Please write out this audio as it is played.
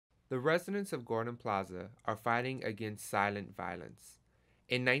The residents of Gordon Plaza are fighting against silent violence.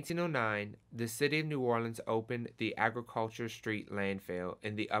 In 1909, the city of New Orleans opened the Agriculture Street landfill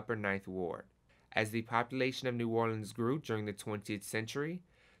in the Upper Ninth Ward. As the population of New Orleans grew during the 20th century,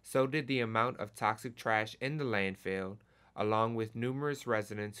 so did the amount of toxic trash in the landfill, along with numerous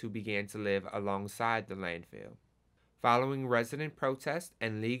residents who began to live alongside the landfill. Following resident protests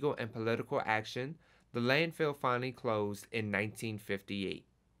and legal and political action, the landfill finally closed in 1958.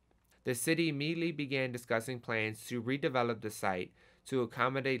 The city immediately began discussing plans to redevelop the site to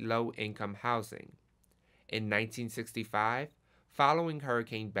accommodate low-income housing. In 1965, following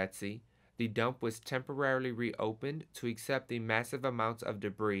Hurricane Betsy, the dump was temporarily reopened to accept the massive amounts of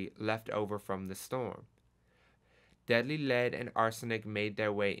debris left over from the storm. Deadly lead and arsenic made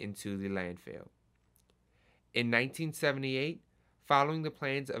their way into the landfill. In 1978, following the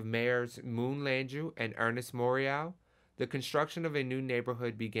plans of Mayors Moon Landrieu and Ernest Morial, the construction of a new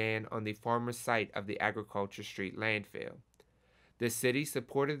neighborhood began on the former site of the Agriculture Street landfill. The city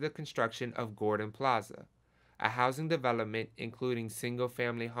supported the construction of Gordon Plaza, a housing development including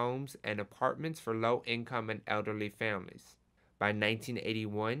single-family homes and apartments for low-income and elderly families. By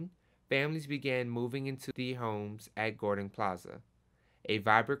 1981, families began moving into the homes at Gordon Plaza. A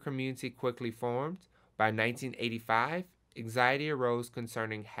vibrant community quickly formed. By 1985, anxiety arose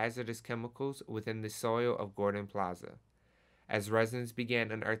concerning hazardous chemicals within the soil of Gordon Plaza. As residents began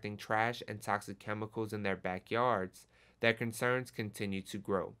unearthing trash and toxic chemicals in their backyards, their concerns continued to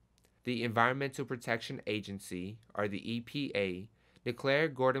grow. The Environmental Protection Agency, or the EPA,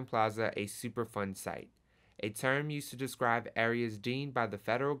 declared Gordon Plaza a Superfund site, a term used to describe areas deemed by the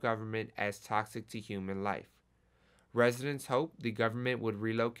federal government as toxic to human life. Residents hoped the government would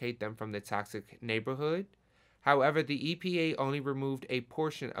relocate them from the toxic neighborhood. However, the EPA only removed a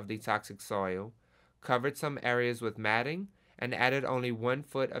portion of the toxic soil, covered some areas with matting, and added only 1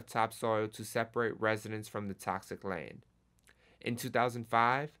 foot of topsoil to separate residents from the toxic land. In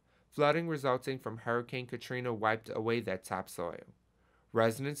 2005, flooding resulting from Hurricane Katrina wiped away that topsoil.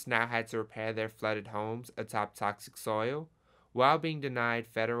 Residents now had to repair their flooded homes atop toxic soil, while being denied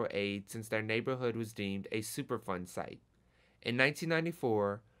federal aid since their neighborhood was deemed a Superfund site. In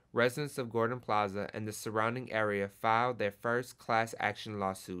 1994, residents of Gordon Plaza and the surrounding area filed their first class action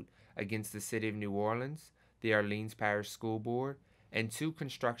lawsuit against the City of New Orleans, the Orleans Parish School Board, and 2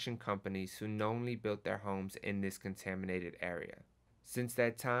 construction companies who knowingly built their homes in this contaminated area. Since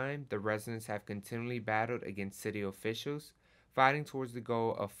that time, the residents have continually battled against city officials, fighting towards the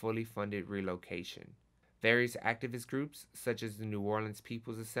goal of fully funded relocation. Various activist groups, such as the New Orleans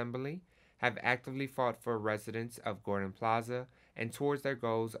People's Assembly, have actively fought for residents of Gordon Plaza and towards their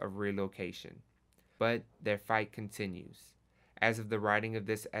goals of relocation. But their fight continues. As of the writing of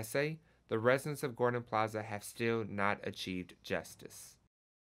this essay, the residents of Gordon Plaza have still not achieved justice.